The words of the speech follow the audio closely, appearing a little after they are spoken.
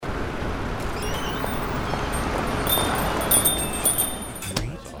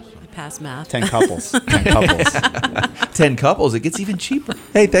pass math. 10 couples. 10 couples. 10 couples, it gets even cheaper.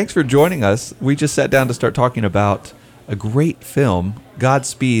 Hey, thanks for joining us. We just sat down to start talking about a great film,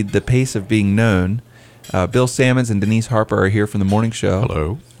 Godspeed, The Pace of Being Known. Bill Sammons and Denise Harper are here from the morning show.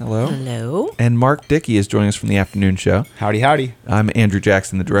 Hello. Hello. Hello. And Mark Dickey is joining us from the afternoon show. Howdy, howdy. I'm Andrew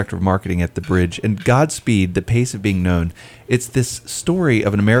Jackson, the Director of Marketing at The Bridge. And Godspeed, The Pace of Being Known, it's this story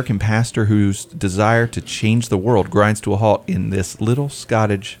of an American pastor whose desire to change the world grinds to a halt in this little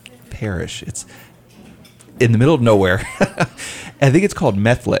Scottish parish. It's in the middle of nowhere. I think it's called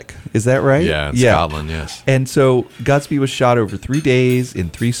Methlick. Is that right? Yeah, in Scotland, yes. And so Godspeed was shot over 3 days in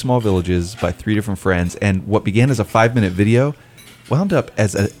 3 small villages by 3 different friends. And what began as a 5-minute video wound up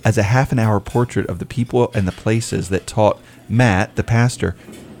as a half-an-hour portrait of the people and the places that taught Matt, the pastor,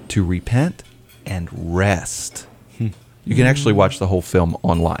 to repent and rest. You can actually watch the whole film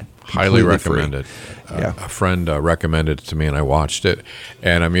online. Highly Completely recommend it. Yeah. A friend recommended it to me, and I watched it,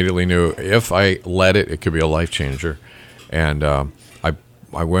 and I immediately knew if I let it, it could be a life changer. And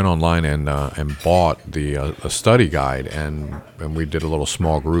I went online and bought a study guide, and we did a little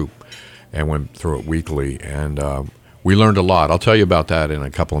small group and went through it weekly, and we learned a lot. I'll tell you about that in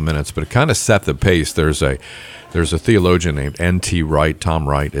a couple of minutes, but it kind of set the pace. There's a theologian named N.T. Wright. Tom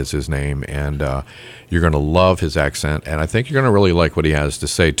Wright is his name, and you're going to love his accent, and I think you're going to really like what he has to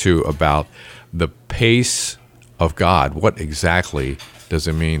say, too, about the pace of God. What exactly does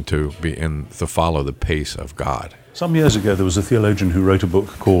it mean to follow the pace of God? Some years ago, there was a theologian who wrote a book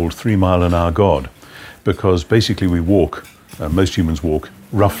called 3 Mile an Hour God, because basically we walk, most humans walk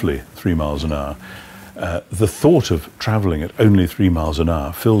roughly 3 miles an hour. The thought of traveling at only 3 miles an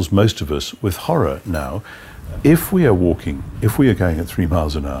hour fills most of us with horror now. If we are walking, if we are going at 3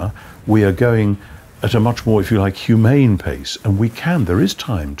 miles an hour, we are going at a much more, if you like, humane pace, and there is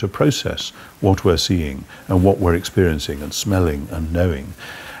time to process what we're seeing and what we're experiencing and smelling and knowing.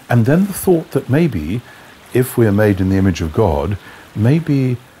 And then the thought that maybe, if we are made in the image of God,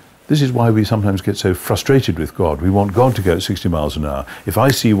 maybe this is why we sometimes get so frustrated with God. We want God to go at 60 miles an hour. If I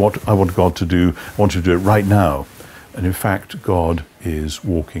see what I want God to do, I want to do it right now. And in fact, God is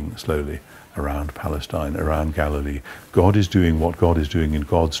walking slowly around Palestine, around Galilee. God is doing what God is doing in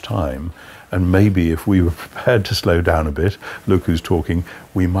God's time. And maybe if we were prepared to slow down a bit, look who's talking,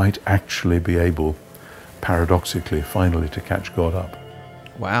 we might actually be able, paradoxically, finally to catch God up.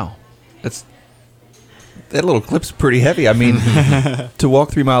 Wow. That little clip's pretty heavy. I mean, to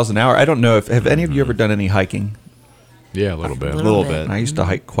walk 3 miles an hour, I don't know have any of you ever done any hiking? Yeah, a little bit. A little bit. I used to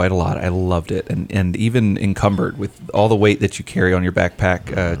hike quite a lot. I loved it. And even encumbered with all the weight that you carry on your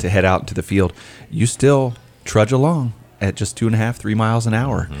backpack to head out into the field, you still trudge along at just 2.5, 3 miles an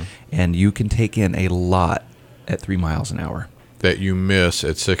hour. Mm-hmm. And you can take in a lot at 3 miles an hour. That you miss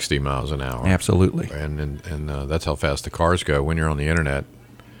at 60 miles an hour. Absolutely. And that's how fast the cars go. When you're on the internet,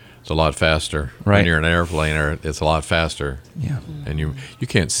 it's a lot faster. Right. When you're in an airplane, it's a lot faster. Yeah. And you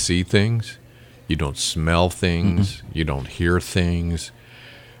can't see things. You don't smell things. Mm-hmm. You don't hear things.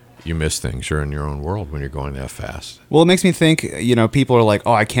 You miss things. You're in your own world when you're going that fast. Well, it makes me think, people are like,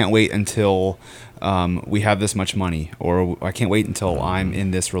 oh, I can't wait until we have this much money, or I can't wait until I'm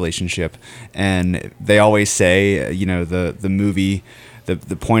in this relationship. And they always say, the movie,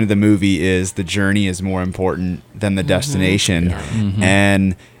 the point of the movie is the journey is more important than the destination. Yeah. Mm-hmm.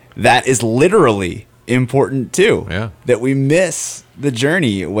 And that is literally important too. Yeah. That we miss the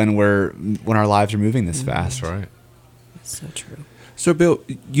journey when our lives are moving this fast. That's right. That's so true. So, Bill,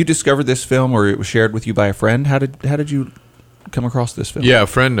 you discovered this film, or it was shared with you by a friend. How did you come across this film? Yeah, a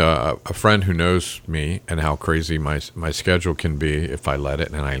friend who knows me and how crazy my schedule can be if I let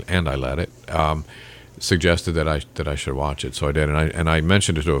it, and I let it. Suggested that I should watch it, so I did, and I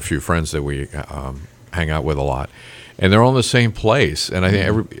mentioned it to a few friends that we hang out with a lot, and they're all in the same place. And I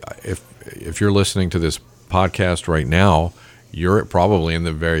think if you're listening to this podcast right now, you're probably in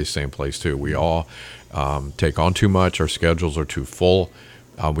the very same place too. We all take on too much. Our schedules are too full.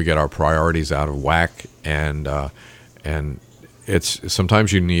 We get our priorities out of whack, and it's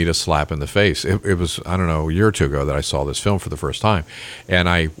sometimes you need a slap in the face. It was, I don't know, a year or two ago that I saw this film for the first time, and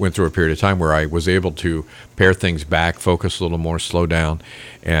I went through a period of time where I was able to pare things back, focus a little more, slow down,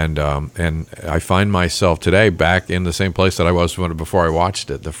 and I find myself today back in the same place that I was before I watched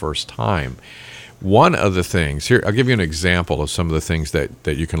it the first time. One of the things here, I'll give you an example of some of the things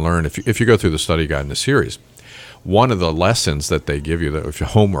that you can learn if you go through the study guide in the series. One of the lessons that they give you, the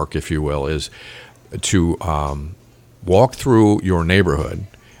homework, if you will, is to walk through your neighborhood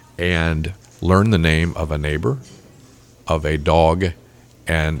and learn the name of a neighbor, of a dog,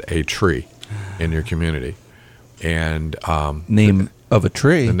 and a tree in your community. and Name of a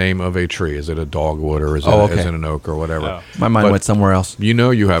tree. the name of a tree. Is it a dogwood or is it, okay. is it an oak or whatever? My mind But went somewhere else. you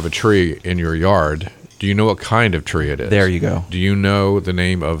know you have a tree in your yard. Do you know what kind of tree it is? There you go. Do you know the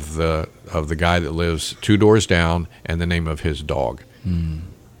name of the guy that lives 2 doors down and the name of his dog?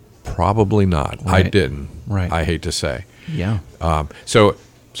 Probably not. I Right. didn't. Right. I hate to say. Yeah.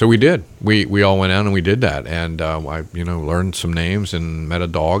 So we did. We all went out and we did that, and I learned some names and met a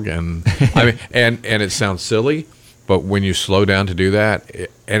dog, and I mean, and it sounds silly, but when you slow down to do that,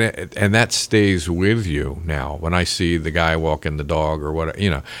 and that stays with you now. When I see the guy walking the dog or whatever,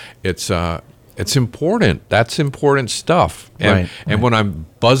 it's important. That's important stuff. And when I'm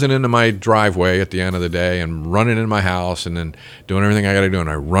buzzing into my driveway at the end of the day and running into my house and then doing everything I got to do, and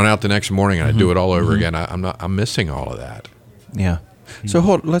I run out the next morning and I do it all over again, I'm missing all of that. Yeah.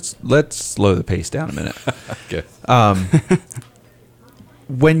 So let's slow the pace down a minute. Okay.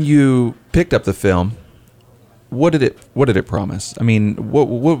 When you picked up the film, what did it promise? I mean, what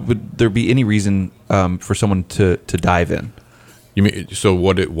would there be any reason for someone to dive in? You mean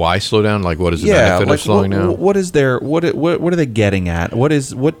why slow down? Like, what is the benefit of slowing down? What is there? What are they getting at?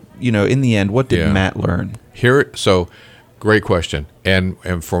 In the end, what did Matt learn? Great question.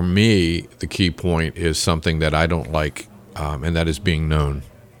 And for me, the key point is something that I don't like, and that is being known.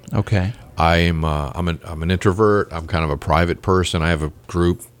 Okay. I'm an introvert. I'm kind of a private person. I have a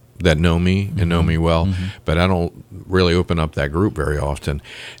group that know me and know me well, but I don't really open up that group very often.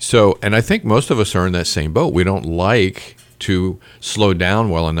 So, and I think most of us are in that same boat. We don't like to slow down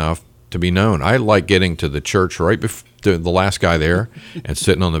well enough to be known. I like getting to the church right before the last guy there and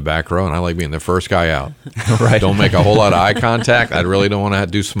sitting on the back row, and I like being the first guy out. Right. Don't make a whole lot of eye contact. I really don't want to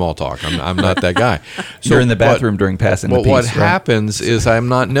do small talk. I'm not that guy. So, you're in the bathroom during passing the piece. What happens is I'm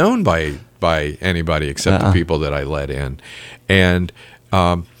not known by anybody except the people that I let in. And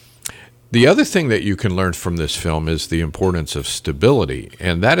the other thing that you can learn from this film is the importance of stability.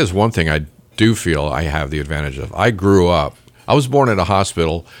 And that is one thing I do feel I have the advantage of. I was born at a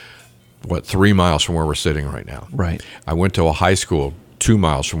hospital, 3 miles from where we're sitting right now. Right. I went to a high school 2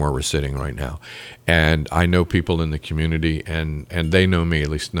 miles from where we're sitting right now. And I know people in the community, and they know me, at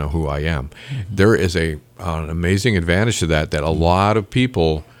least know who I am. Mm-hmm. There is an amazing advantage to that a lot of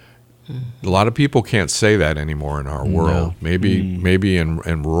people can't say that anymore in our world. Maybe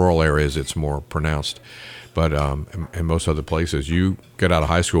in rural areas it's more pronounced. But in most other places, you get out of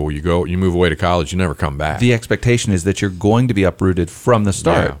high school, you move away to college, you never come back. The expectation is that you're going to be uprooted from the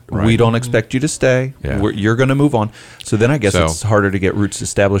start. Yeah, right. We don't expect you to stay. Yeah. You're going to move on. So then I guess it's harder to get roots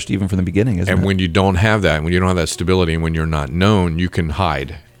established even from the beginning, isn't it? And when you don't have that, when you don't have that stability, and when you're not known, you can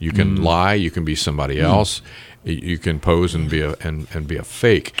hide. You can lie. You can be somebody else. You can pose and be a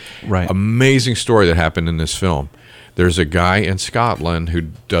fake. Right. Amazing story that happened in this film. There's a guy in Scotland who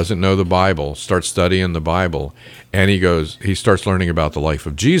doesn't know the Bible, starts studying the Bible, and he starts learning about the life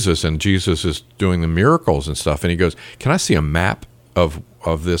of Jesus, and Jesus is doing the miracles and stuff, and he goes, "Can I see a map of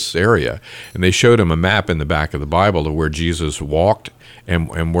this area?" And they showed him a map in the back of the Bible of where Jesus walked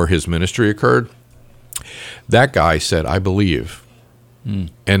and where his ministry occurred. That guy said, "I believe." And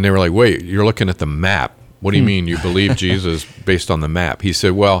they were like, "Wait, you're looking at the map. What do you mean you believe Jesus based on the map?" He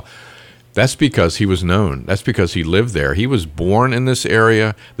said, "Well, that's because he was known. That's because he lived there. He was born in this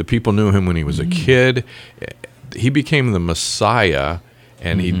area. The people knew him when he was a kid. He became the Messiah,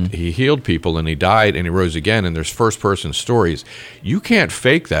 and he healed people, and he died, and he rose again, and there's first-person stories. You can't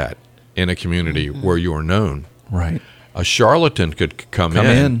fake that in a community where you are known. Right. A charlatan could come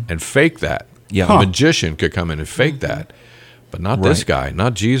in and fake that. Yeah. A magician could come in and fake that, but not this guy,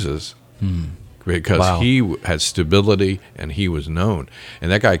 not Jesus. Because he had stability and he was known.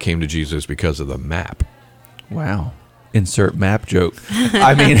 And that guy came to Jesus because of the map. Wow. Insert map joke.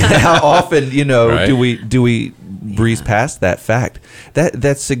 I mean, how often, Right? do we breeze past that fact?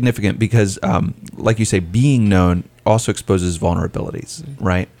 That's significant because, like you say, being known also exposes vulnerabilities,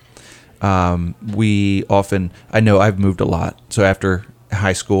 right? I know I've moved a lot. So after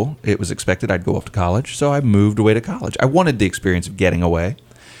high school, it was expected I'd go off to college. So I moved away to college. I wanted the experience of getting away.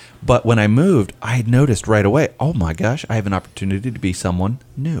 But when I moved, I had noticed right away, oh my gosh, I have an opportunity to be someone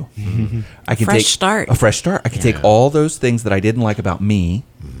new. I can take a fresh start. I can take all those things that I didn't like about me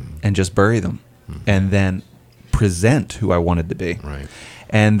and just bury them and then present who I wanted to be. Right.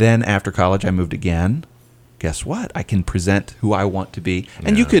 And then after college, I moved again. Guess what? I can present who I want to be.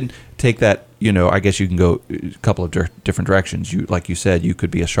 And you can take that, I guess you can go a couple of different directions. Like you said, you could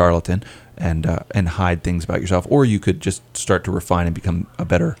be a charlatan and hide things about yourself, or you could just start to refine and become a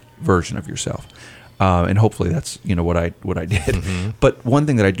better version of yourself. And hopefully that's, what I did. But one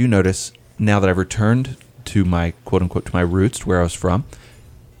thing that I do notice now that I've returned to my quote unquote, to my roots, to where I was from,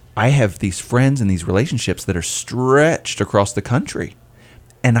 I have these friends and these relationships that are stretched across the country,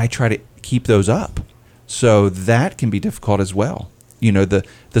 and I try to keep those up. So that can be difficult as well. You know,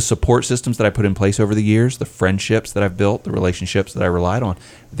 the support systems that I put in place over the years, the friendships that I've built, the relationships that I relied on,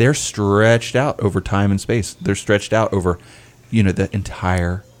 they're stretched out over time and space. They're stretched out over, you know, the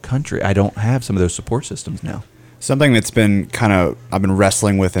entire country. I don't have some of those support systems now. Something that's been I've been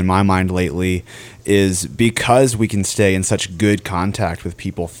wrestling with in my mind lately is because we can stay in such good contact with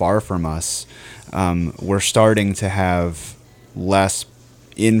people far from us, we're starting to have less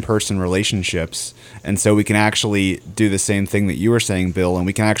in-person relationships. And so we can actually do the same thing that you were saying, Bill, and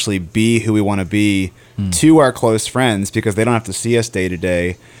we can actually be who we want to be to our close friends because they don't have to see us day to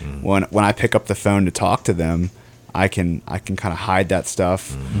day. When I pick up the phone to talk to them, I can kind of hide that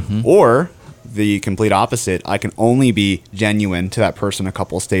stuff. Or the complete opposite, I can only be genuine to that person a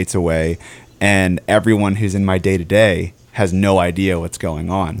couple states away, and everyone who's in my day to day has no idea what's going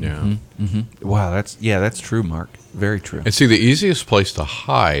on. Yeah. Wow, that's true, Mark. Very true. And see, the easiest place to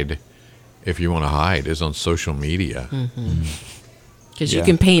hide, if you want to hide, is on social media. Because you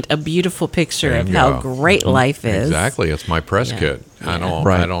can paint a beautiful picture of how great life is. Exactly, it's my press kit. I don't.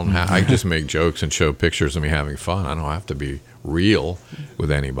 Right. I don't. I just make jokes and show pictures of me having fun. I don't have to be real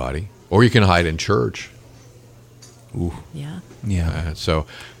with anybody. Or you can hide in church. Ooh. Yeah. So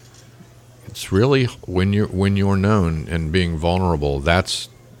it's really when you're known and being vulnerable. That's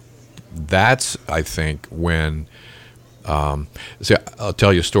I think when. See, I'll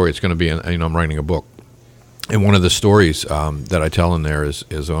tell you a story. It's going to be I'm writing a book. And one of the stories that I tell in there is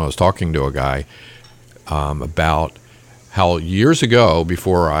when I was talking to a guy about how years ago,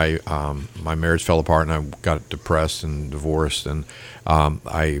 before my marriage fell apart and I got depressed and divorced, and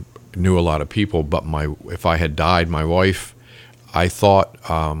I knew a lot of people, but if I had died, my wife, I thought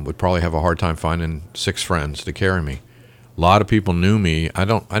would probably have a hard time finding 6 friends to carry me. A lot of people knew me. I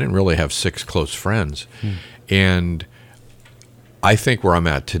didn't really have 6 close friends, and I think where I'm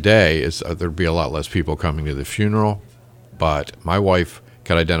at today is there'd be a lot less people coming to the funeral, but my wife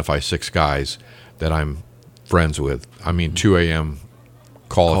could identify 6 guys that I'm friends with. I mean, 2 a.m.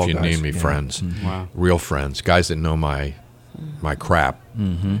 call if you need me, friends, Wow. real friends, guys that know my crap,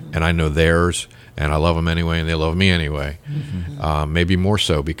 and I know theirs, and I love them anyway, and they love me anyway. Maybe more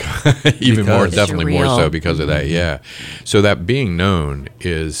so definitely more so because of that. Yeah. So that being known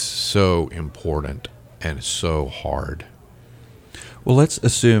is so important and so hard. Well, let's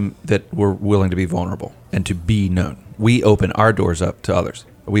assume that we're willing to be vulnerable and to be known. We open our doors up to others.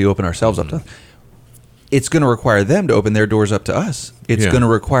 We open ourselves up to others. It's going to require them to open their doors up to us. It's going to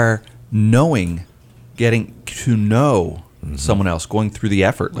require getting to know someone else, going through the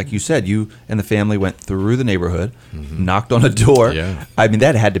effort. Like you said, you and the family went through the neighborhood, knocked on a door. Yeah. I mean,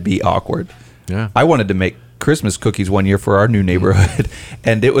 that had to be awkward. Yeah. I wanted to make Christmas cookies one year for our new neighborhood,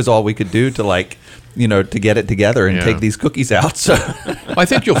 and it was all we could do to to get it together and take these cookies out. So I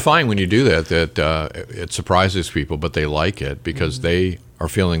think you'll find when you do that it surprises people, but they like it because they are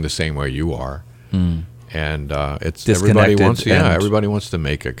feeling the same way you are. And it's everybody wants to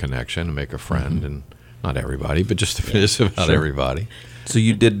make a connection and make a friend, and not everybody, but just about everybody. So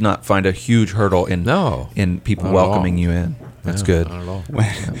you did not find a huge hurdle in people welcoming you in. That's good. Not at all.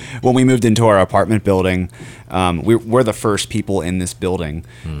 When we moved into our apartment building, we're the first people in this building,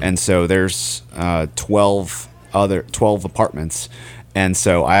 and so there's 12 apartments, and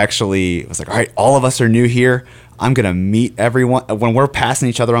so I actually was like, all right, all of us are new here. I'm gonna meet everyone when we're passing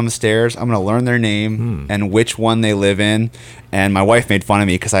each other on the stairs. I'm gonna learn their name and which one they live in. And my wife made fun of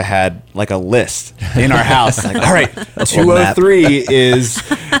me because I had like a list in our house. Like, all right, 203 is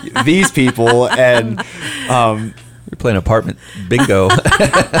these people, and you're playing apartment bingo.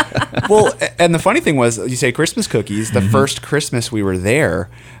 well, and the funny thing was, you say Christmas cookies. The first Christmas we were there,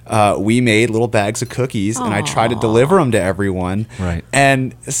 we made little bags of cookies, and I tried to deliver them to everyone. Right.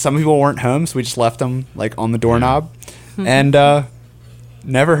 And some people weren't home, so we just left them like on the doorknob, and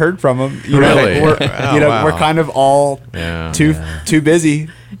never heard from them. Really? We're kind of all too busy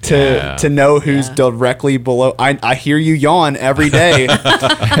to know who's directly below. I hear you yawn every day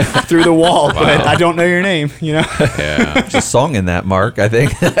through the wall, but I don't know your name. Yeah, There's a song in that, Mark. I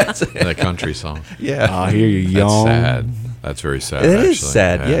think the country song. Yeah, I hear you That's yawn. sad. That's very sad. it actually. is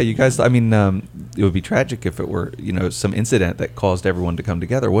sad. Yeah, you guys. I mean, it would be tragic if it were some incident that caused everyone to come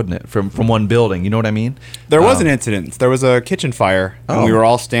together, wouldn't it? From one building. You know what I mean? There was an incident. There was a kitchen fire, and we Oh. were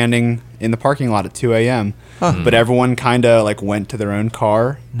all standing in the parking lot at 2 a.m. But everyone kind of went to their own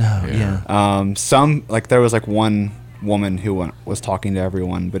car. No. Yeah. Yeah. There was one woman who was talking to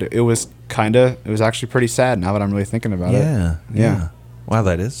everyone, but it was actually pretty sad now that I'm really thinking about it. Yeah. Wow,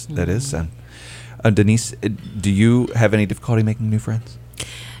 that is sad. Denise, do you have any difficulty making new friends?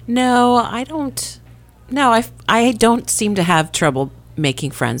 No, I don't. No, I don't seem to have trouble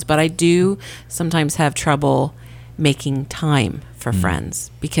making friends, but I do sometimes have trouble making time for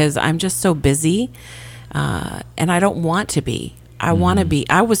friends because I'm just so busy, and I don't want to be. I want to be.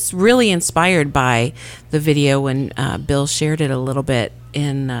 I was really inspired by the video when Bill shared it a little bit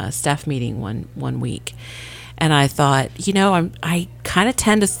in a staff meeting one week. And I thought, I kind of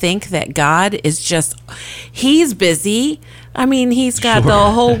tend to think that God is he's busy. I mean, he's got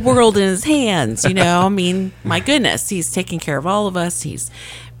the whole world in his hands, I mean, my goodness, he's taking care of all of us. He's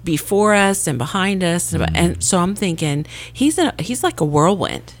before us and behind us. And so I'm thinking he's like a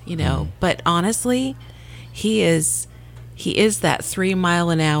whirlwind, but honestly, he is that 3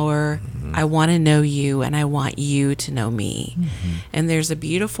 mile an hour. I want to know you and I want you to know me. And there's a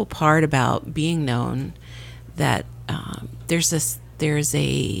beautiful part about being known that there's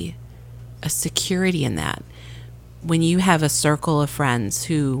a security in that. When you have a circle of friends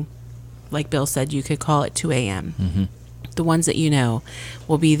who, like Bill said, you could call it 2 a.m. The ones that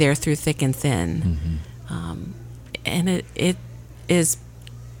will be there through thick and thin. And it is,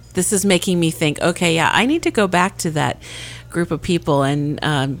 this is making me think, okay, yeah, I need to go back to that group of people and,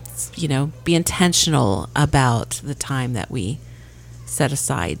 be intentional about the time that we set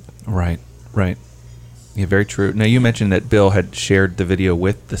aside. Right. Yeah, very true. Now, you mentioned that Bill had shared the video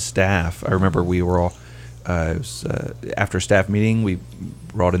with the staff. I remember we were all, it was, after a staff meeting, we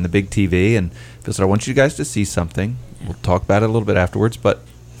brought in the big TV, and Bill said, I want you guys to see something. We'll talk about it a little bit afterwards, but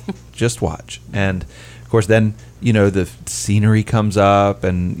just watch. And, of course, then, the scenery comes up,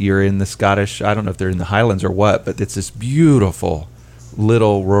 and you're in the Scottish, I don't know if they're in the Highlands or what, but it's this beautiful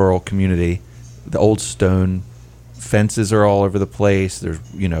little rural community. The old stone fences are all over the place. There's,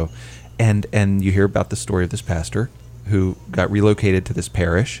 and you hear about the story of this pastor who got relocated to this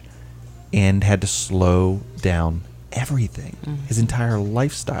parish and had to slow down everything. His entire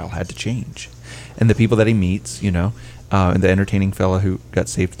lifestyle had to change. And the people that he meets, and the entertaining fellow who got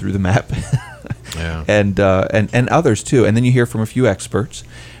saved through the map, yeah. and others too. And then you hear from a few experts.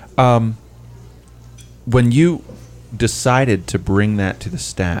 When you decided to bring that to the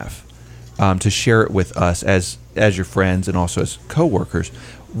staff, to share it with us as your friends and also as coworkers,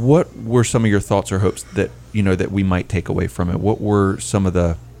 what were some of your thoughts or hopes that that we might take away from it? What were some of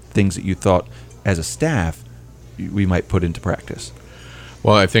the things that you thought as a staff we might put into practice?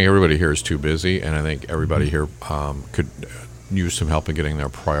 Well, I think everybody here is too busy, and I think everybody here could use some help in getting their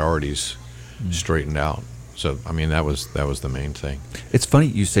priorities straightened out. So, I mean, that was the main thing. It's funny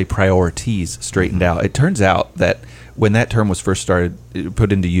you say priorities straightened out. It turns out that when that term was first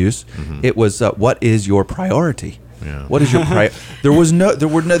put into use, it was what is your priority? Yeah. What is your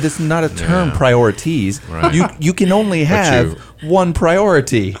this is not a term, priorities. Right. You can only have one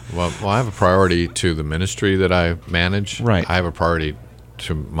priority. Well, I have a priority to the ministry that I manage. Right. I have a priority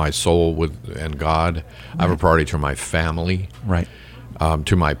to my soul and God. Right. I have a priority to my family. Right.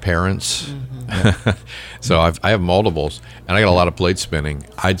 To my parents. So I have multiples, and I got a lot of plate spinning.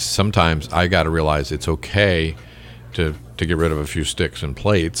 Sometimes I got to realize it's okay to get rid of a few sticks and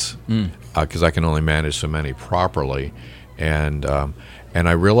plates because I can only manage so many properly, and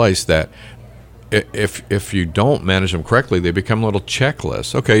I realized that if you don't manage them correctly, they become little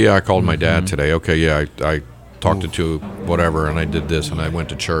checklists. Okay, yeah, I called my dad today. Okay, yeah, I talked to whatever, and I did this, and I went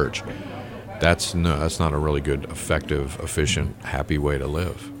to church. That's not a really good, effective, efficient, happy way to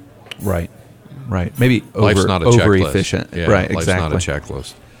live. Right. Maybe life's not a over checklist. Efficient. Yeah, right. Life's Exactly. not a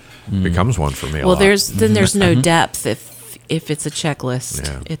checklist. Becomes one for me. Well, there's no depth if it's a checklist.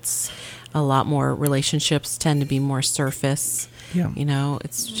 Yeah. It's a lot more. Relationships tend to be more surface. Yeah.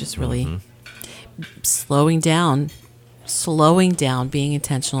 It's just really slowing down, being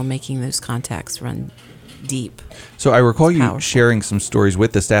intentional, making those contacts run deep. So I recall It's you powerful. sharing some stories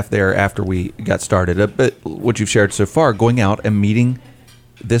with the staff there after we got started. But what you've shared so far, going out and meeting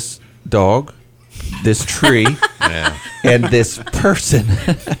this dog, this tree, and this person.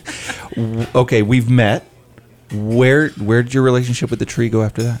 Okay, we've met. Where did your relationship with the tree go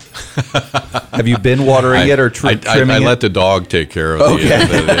after that? Have you been watering it or trimming I it? let the dog take care of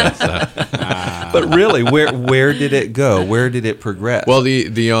it. But really, where did it go? Where did it progress? Well,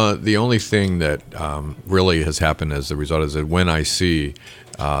 the only thing that really has happened as a result is that when I see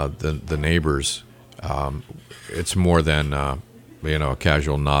the neighbors, it's more than a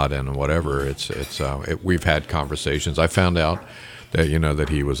casual nod and whatever. We've had conversations. I found out that that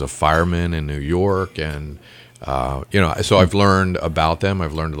he was a fireman in New York, and so I've learned about them.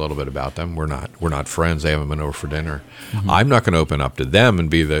 I've learned a little bit about them. We're not friends. They haven't been over for dinner. I'm not going to open up to them and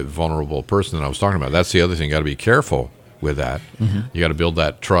be the vulnerable person that I was talking about. That's the other thing. Got to be careful with that. You got to build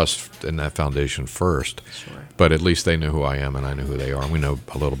that trust and that foundation first. Sure. But at least they knew who I am and I knew who they are. And we know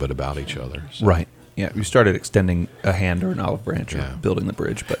a little bit about each other. So. Right. Yeah. You started extending a hand or an olive branch Yeah. or building the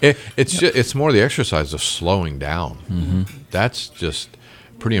bridge. But It's more the exercise of slowing down. That's just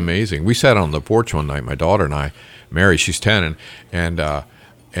pretty amazing. We sat on the porch one night, my daughter and I, Mary, she's 10, and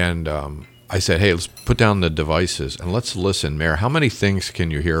I said, hey, let's put down the devices and let's listen. Mary, how many things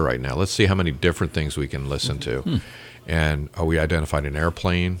can you hear right now? Let's see how many different things we can listen to. And we identified an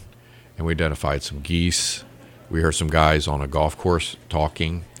airplane, and we identified some geese. We heard some guys on a golf course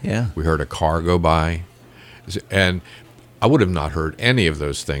talking. Yeah. We heard a car go by. And I would have not heard any of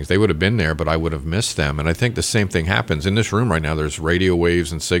those things. They would have been there, but I would have missed them. And I think the same thing happens in this room right now. There's radio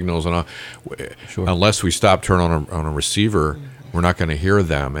waves and signals, and Sure. unless we stop, turn on a receiver, we're not going to hear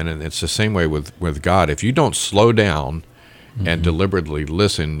them. And it's the same way with God. If you don't slow down and deliberately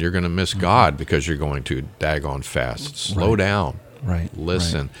listen, you're going to miss God because you're going too daggone fast. Slow down. Right.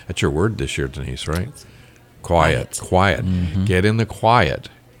 Listen. Right. That's your word this year, Denise, right? Quiet. Get in the quiet.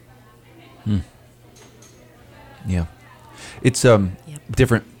 Yeah. It's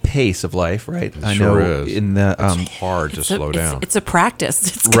different pace of life, right? It I sure know is. in the It's hard to slow down. It's a practice.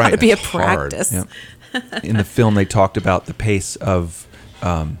 It's got to Right. be a It's hard. practice. Yeah. In the film, they talked about the pace of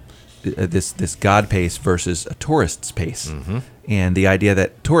this God pace versus a tourist's pace, and the idea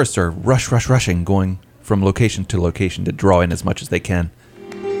that tourists are rushing, going from location to location to draw in as much as they can.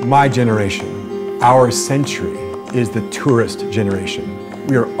 My generation, our century, is the tourist generation.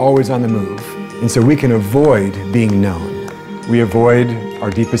 We are always on the move, and so we can avoid being known. We avoid our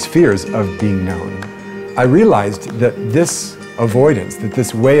deepest fears of being known. I realized that this avoidance, that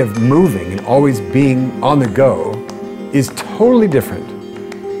this way of moving and always being on the go, is totally different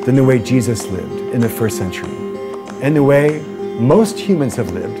than the way Jesus lived in the first century, and the way most humans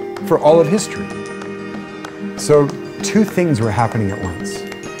have lived for all of history. So two things were happening at once.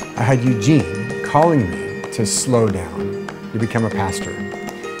 I had Eugene calling me to slow down, to become a pastor.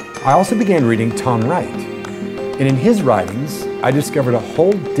 I also began reading Tom Wright, and in his writings, I discovered a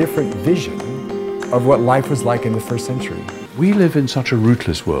whole different vision of what life was like in the first century. We live in such a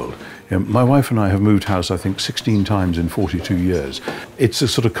rootless world. My wife and I have moved house, I think, 16 times in 42 years. It's a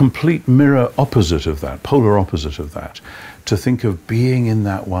sort of complete mirror opposite of that, polar opposite of that. To think of being in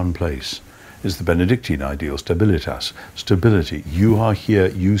that one place is the Benedictine ideal, stabilitas, stability. You are here,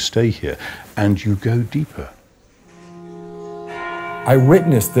 you stay here, and you go deeper. I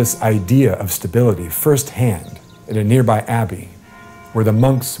witnessed this idea of stability firsthand at a nearby abbey, where the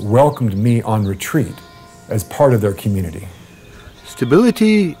monks welcomed me on retreat as part of their community.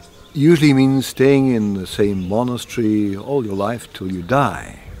 Stability usually means staying in the same monastery all your life till you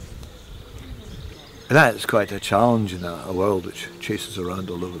die. And that's quite a challenge in a world which chases around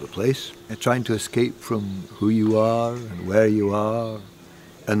all over the place, trying to escape from who you are and where you are.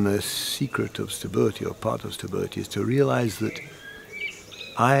 And the secret of stability, or part of stability, is to realize that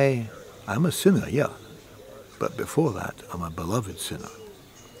I'm a sinner, yeah, but before that, I'm a beloved sinner.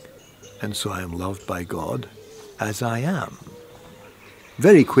 And so I am loved by God as I am.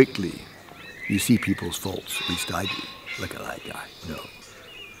 Very quickly, you see people's faults, at least I do. Look at that guy, no.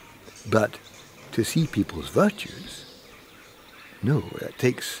 But to see people's virtues, no, it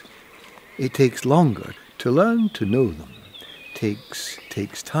takes longer. To learn to know them takes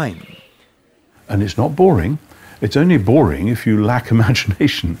time. And it's not boring. It's only boring if you lack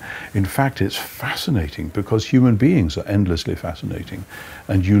imagination. In fact, it's fascinating because human beings are endlessly fascinating.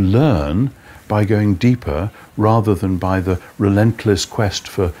 And you learn by going deeper rather than by the relentless quest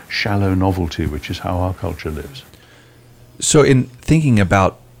for shallow novelty, which is how our culture lives. So in thinking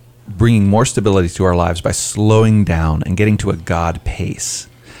about bringing more stability to our lives by slowing down and getting to a God pace,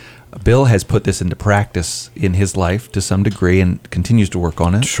 Bill has put this into practice in his life to some degree and continues to work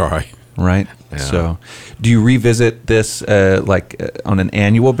on it. Try. Right? Yeah. So do you revisit this on an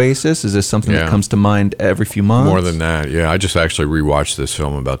annual basis? Is this something that comes to mind every few months? More than that, yeah. I just actually rewatched this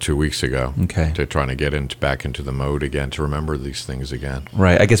film about 2 weeks ago. Okay. To trying to get back into the mode again, to remember these things again.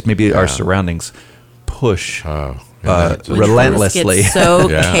 Right. I guess maybe our surroundings push Which relentlessly. Gets so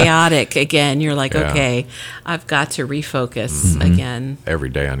Yeah. chaotic again. You're like, Yeah. okay, I've got to refocus again. Every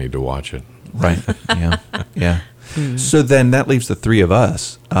day I need to watch it. Right. Yeah. Yeah. So then that leaves the three of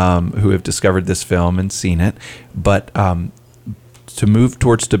us who have discovered this film and seen it. But to move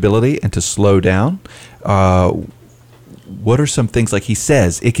towards stability and to slow down, what are some things, like he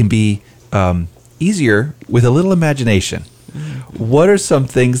says, it can be easier with a little imagination. What are some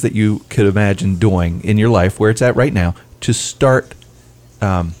things that you could imagine doing in your life, where it's at right now, to start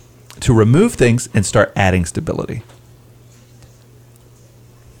to remove things and start adding stability?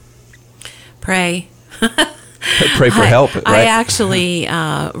 Pray. Pray for help, right? I actually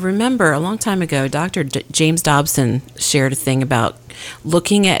remember a long time ago, Dr. James Dobson shared a thing about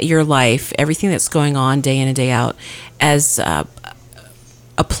looking at your life, everything that's going on day in and day out, as a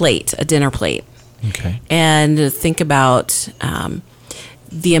plate, a dinner plate. Okay. And think about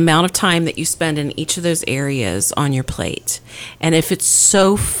the amount of time that you spend in each of those areas on your plate. And if it's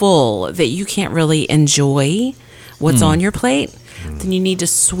so full that you can't really enjoy what's on your plate, then you need to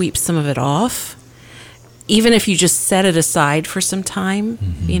sweep some of it off. Even if you just set it aside for some time,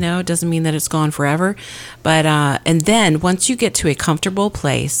 it doesn't mean that it's gone forever. But and then once you get to a comfortable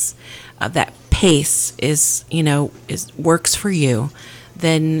place, that pace is works for you,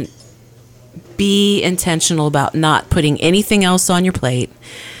 then be intentional about not putting anything else on your plate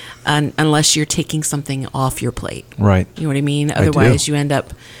unless you're taking something off your plate. Right. You know what I mean? I do. Otherwise, you end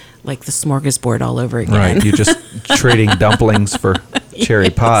up like the smorgasbord all over again. Right. You're just trading dumplings for cherry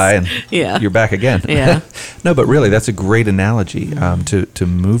pie, and you're back again. Yeah. No, but really, that's a great analogy, to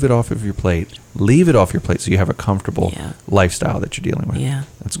move it off of your plate, leave it off your plate so you have a comfortable lifestyle that you're dealing with. Yeah.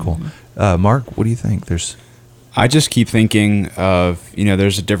 That's cool. Mark, what do you think? I just keep thinking of,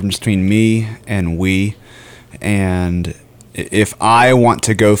 there's a difference between me and we. And if I want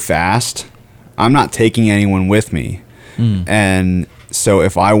to go fast, I'm not taking anyone with me. And so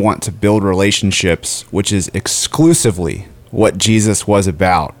if I want to build relationships, which is exclusively what Jesus was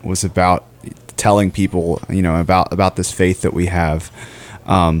about telling people, about this faith that we have.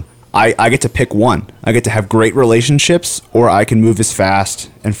 I get to pick one. I get to have great relationships, or I can move as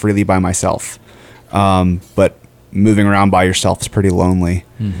fast and freely by myself. But moving around by yourself is pretty lonely.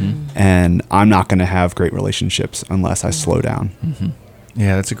 And I'm not going to have great relationships unless I slow down.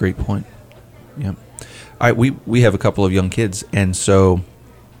 Yeah, that's a great point. Yeah. All right, we have a couple of young kids, and so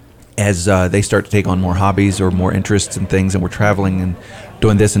as they start to take on more hobbies or more interests in things, and we're traveling and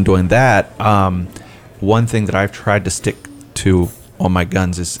doing this and doing that, one thing that I've tried to stick to on my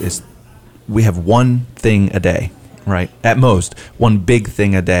guns is we have one thing a day, right? At most, one big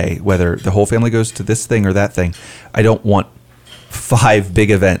thing a day, whether the whole family goes to this thing or that thing. I don't want 5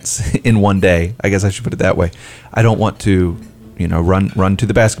 big events in one day. I guess I should put it that way. I don't want to, run to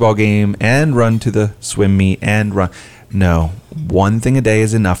the basketball game and run to the swim meet and run. No, one thing a day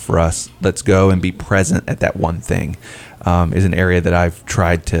is enough for us. Let's go and be present at that one thing. Is an area that I've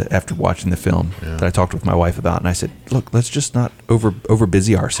tried to, after watching the film, that I talked with my wife about, and I said, look, let's just not over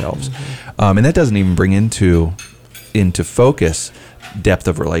busy ourselves. And that doesn't even bring into focus depth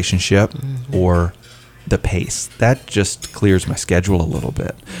of relationship or the pace. That just clears my schedule a little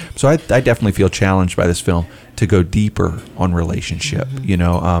bit. So I definitely feel challenged by this film to go deeper on relationship.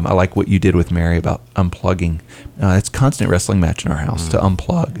 I like what you did with Mary about unplugging. It's a constant wrestling match in our house to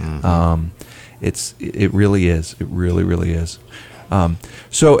unplug. It really is. It really, really is.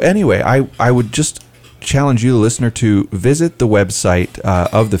 So anyway, I would just challenge you, the listener, to visit the website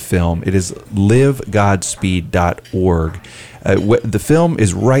of the film. It is livegodspeed.org. The film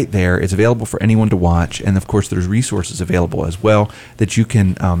is right there. It's available for anyone to watch. And of course, there's resources available as well that you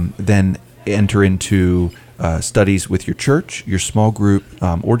can then enter into studies with your church, your small group,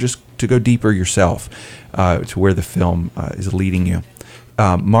 or just to go deeper yourself to where the film is leading you.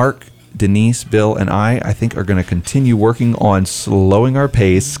 Mark, Denise, Bill, and I think, are going to continue working on slowing our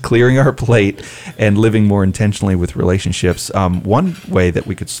pace, clearing our plate, and living more intentionally with relationships. One way that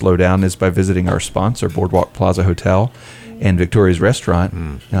we could slow down is by visiting our sponsor, Boardwalk Plaza Hotel and Victoria's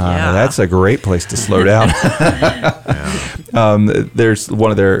Restaurant. That's a great place to slow down. There's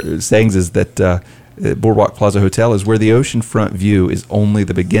one of their sayings is that Boardwalk Plaza Hotel is where the oceanfront view is only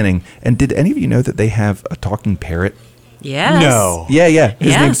the beginning. And did any of you know that they have a talking parrot? Yes. No. Yeah.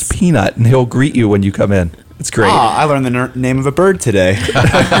 His name's Peanut, and he'll greet you when you come in. It's great. I learned the name of a bird today.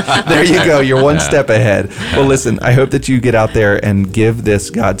 There you go. You're one step ahead. Well, listen, I hope that you get out there and give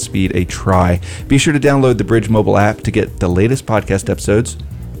this Godspeed a try. Be sure to download the Bridge mobile app to get the latest podcast episodes.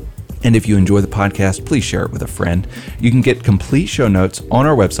 And if you enjoy the podcast, please share it with a friend. You can get complete show notes on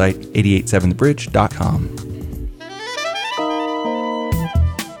our website, 887thebridge.com.